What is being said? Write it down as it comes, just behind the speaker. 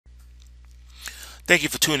Thank you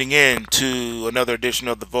for tuning in to another edition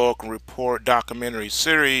of the Vulcan Report documentary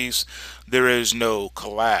series, There Is No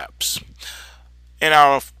Collapse. In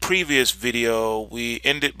our previous video, we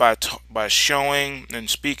ended by showing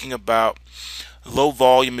and speaking about low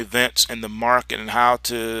volume events in the market and how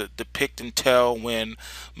to depict and tell when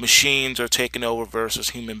machines are taking over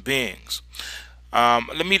versus human beings.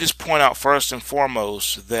 Let me just point out first and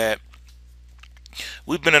foremost that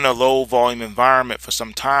we've been in a low volume environment for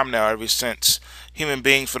some time now, ever since human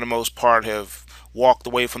beings for the most part have walked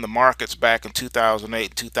away from the markets back in 2008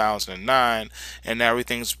 and 2009, and now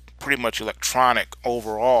everything's pretty much electronic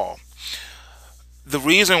overall. The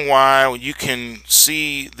reason why you can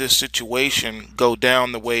see this situation go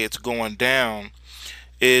down the way it's going down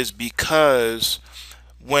is because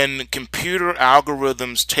when computer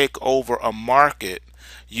algorithms take over a market,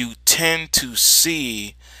 you tend to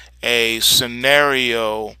see a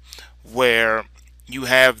scenario where you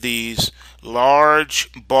have these large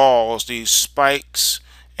balls, these spikes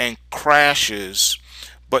and crashes,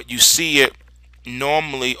 but you see it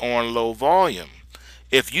normally on low volume.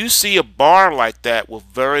 If you see a bar like that with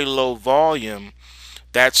very low volume,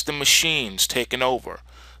 that's the machines taking over.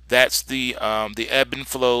 That's the ebb and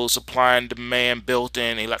flow, supply and demand,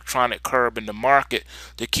 built-in electronic curve in the market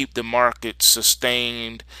to keep the market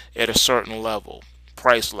sustained at a certain level,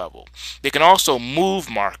 price level. They can also move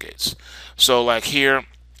markets. So like here,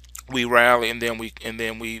 we rally and then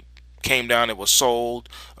we came down. It was sold.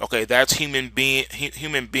 Okay, that's human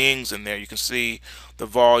beings in there. You can see the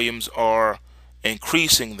volumes are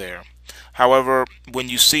increasing there. However, when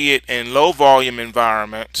you see it in low volume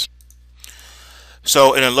environments,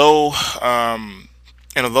 so in a low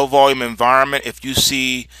volume environment, if you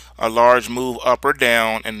see a large move up or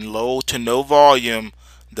down in low to no volume,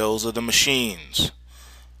 those are the machines.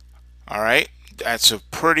 All right, that's a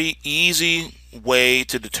pretty easy way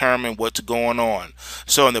to determine what's going on.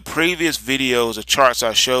 So in the previous videos, the charts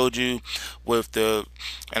I showed you and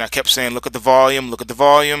I kept saying, look at the volume, look at the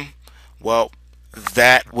volume. Well,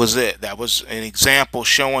 that was it. That was an example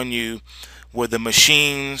showing you where the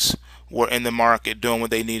machines were in the market doing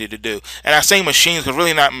what they needed to do. And I say machines because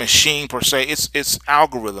really not machine per se. It's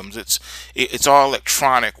algorithms. It's all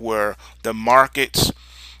electronic, where the markets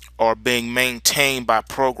are being maintained by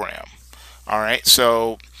program. All right.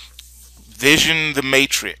 So vision the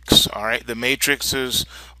matrix. All right. The matrix is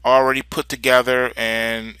already put together,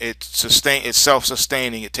 and it's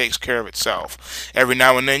self-sustaining. It takes care of itself. Every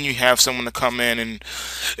now and then you have someone to come in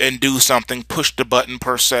and do something, push the button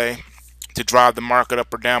per se, to drive the market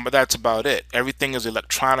up or down, but that's about it. Everything is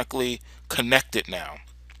electronically connected now.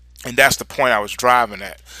 And that's the point I was driving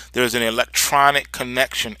at. There's an electronic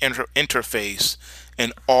connection interface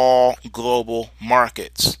in all global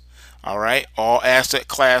markets. All right, all asset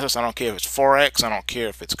classes. I don't care if it's forex. I don't care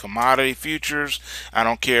if it's commodity futures. I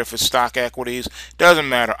don't care if it's stock equities. Doesn't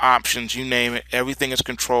matter. Options, you name it. Everything is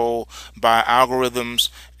controlled by algorithms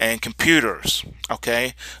and computers.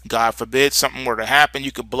 Okay. God forbid something were to happen.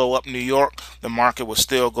 You could blow up New York. The market will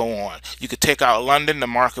still go on. You could take out London. The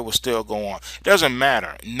market will still go on. It doesn't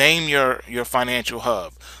matter. Name your financial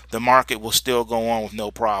hub. The market will still go on with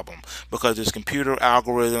no problem, because it's computer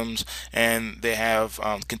algorithms, and they have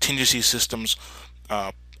contingency systems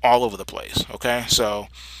all over the place. Okay, so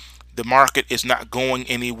the market is not going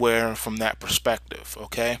anywhere from that perspective.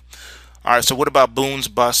 Okay, all right, so what about booms,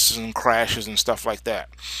 busts, and crashes and stuff like that?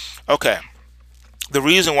 Okay, the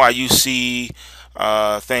reason why you see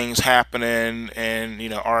things happening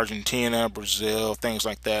in Argentina, Brazil, things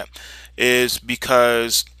like that, is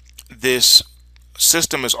because this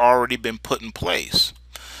system has already been put in place.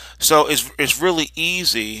 So it's really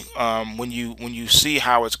easy when you see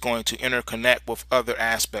how it's going to interconnect with other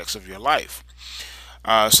aspects of your life,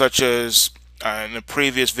 such as in the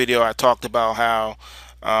previous video I talked about how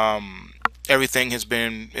everything has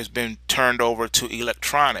been turned over to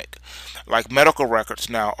electronic. Like medical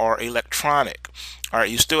records now are electronic. All right,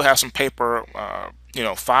 you still have some paper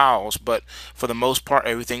files, but for the most part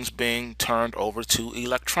everything's being turned over to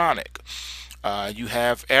electronic. You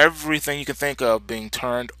have everything you can think of being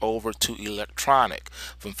turned over to electronic,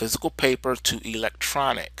 from physical paper to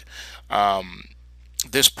electronic.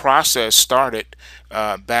 This process started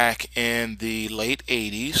back in the late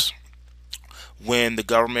 80s, when the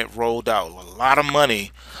government rolled out a lot of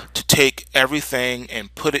money to take everything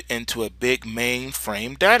and put it into a big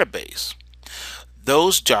mainframe database.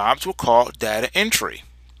 Those jobs were called data entry.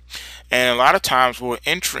 And a lot of times we were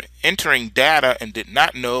entering data and did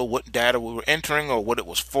not know what data we were entering or what it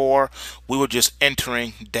was for. We were just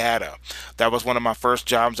entering data. That was one of my first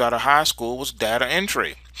jobs out of high school, was data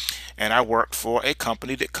entry. And I worked for a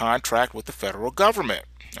company that contracted with the federal government.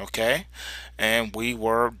 Okay, and we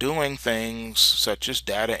were doing things such as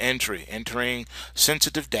data entry, entering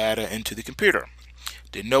sensitive data into the computer.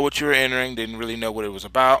 Didn't know what you were entering, didn't really know what it was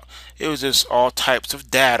about. It was just all types of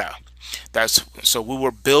data. So we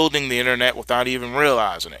were building the internet without even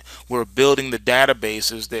realizing it. We were building the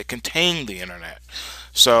databases that contain the internet.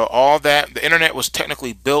 So all that, the internet was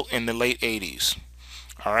technically built in the late 80s.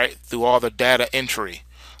 All right, through all the data entry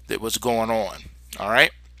that was going on. All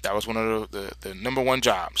right, that was one of the number one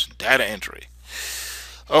jobs, data entry.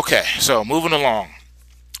 Okay, so moving along.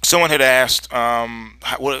 Someone had asked,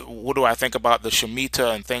 what do I think about the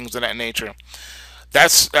Shemitah and things of that nature?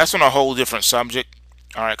 That's on a whole different subject.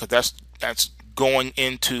 All right, because that's going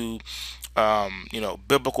into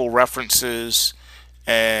biblical references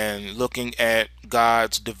and looking at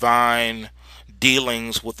God's divine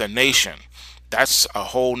dealings with a nation. That's a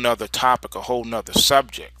whole nother topic, a whole nother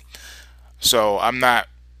subject. So I'm not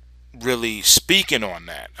really speaking on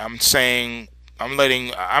that. I'm sharing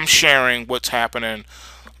what's happening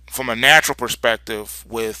from a natural perspective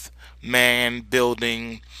with man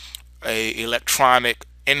building a electronic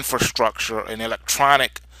infrastructure, an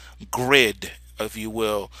electronic grid, if you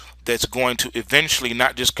will, that's going to eventually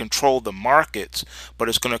not just control the markets, but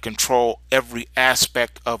it's going to control every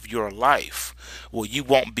aspect of your life. Well, you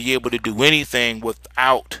won't be able to do anything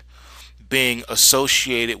without being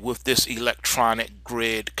associated with this electronic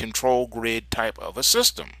grid, control grid type of a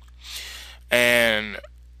system. And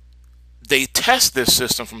they test this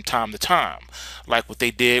system from time to time, like what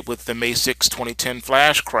they did with the May 6, 2010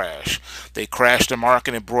 flash crash. They crashed the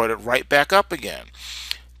market and brought it right back up again.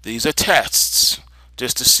 These are tests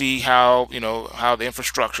just to see how how the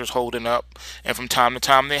infrastructure is holding up, and from time to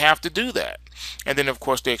time they have to do that. And then of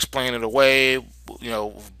course they explain it away,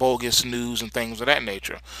 bogus news and things of that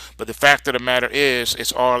nature. But the fact of the matter is,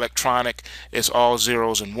 it's all electronic, it's all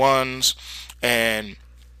zeros and ones, and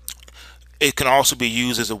it can also be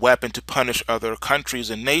used as a weapon to punish other countries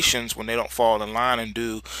and nations when they don't fall in line and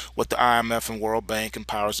do what the IMF and World Bank and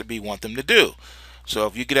powers that be want them to do. So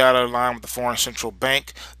if you get out of line with the foreign central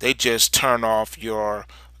bank, they just turn off your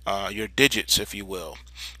digits, if you will.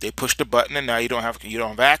 They push the button, and now you don't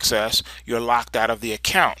have access. You're locked out of the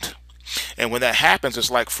account. And when that happens,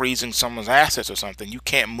 it's like freezing someone's assets or something. You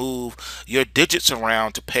can't move your digits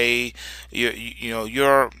around to pay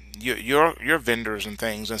your vendors and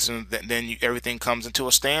things, and so then everything comes into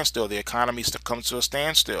a standstill. The economy comes to a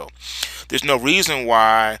standstill. There's no reason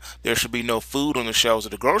why there should be no food on the shelves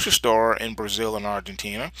of the grocery store in Brazil and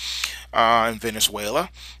Argentina and Venezuela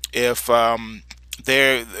if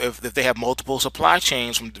they have multiple supply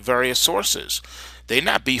chains from various sources. They're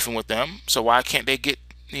not beefing with them, so why can't they get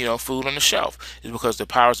food on the shelf? It's because the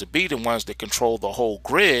powers that be, the ones that control the whole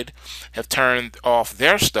grid, have turned off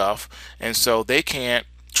their stuff, and so they can't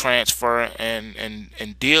transfer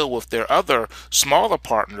and deal with their other smaller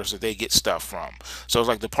partners that they get stuff from. So it's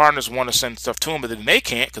like the partners want to send stuff to them, but then they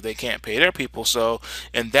can't because they can't pay their people. So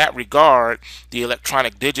in that regard, the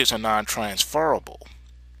electronic digits are non-transferable.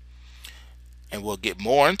 And we'll get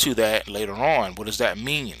more into that later on. What does that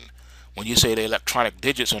mean? When you say the electronic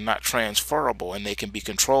digits are not transferable and they can be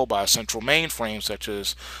controlled by a central mainframe such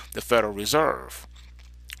as the Federal Reserve.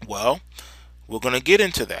 Well, we're going to get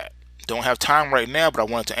into that. Don't have time right now, but I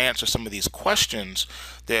wanted to answer some of these questions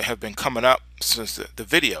that have been coming up since the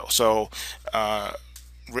video. So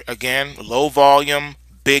again, low volume,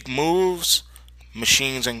 big moves,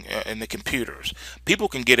 machines and the computers. People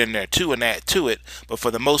can get in there too and add to it, but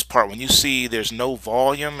for the most part, when you see there's no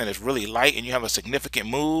volume and it's really light and you have a significant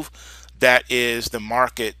move, that is the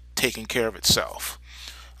market taking care of itself.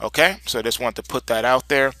 Okay, so I just want to put that out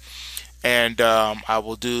there, and I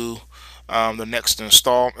will do the next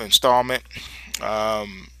installment,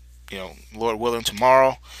 Lord willing,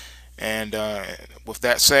 tomorrow. And with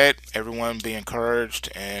that said, everyone be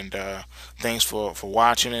encouraged, and thanks for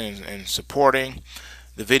watching and supporting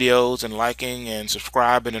the videos and liking and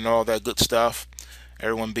subscribing and all that good stuff.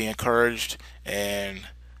 Everyone be encouraged and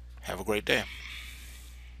have a great day.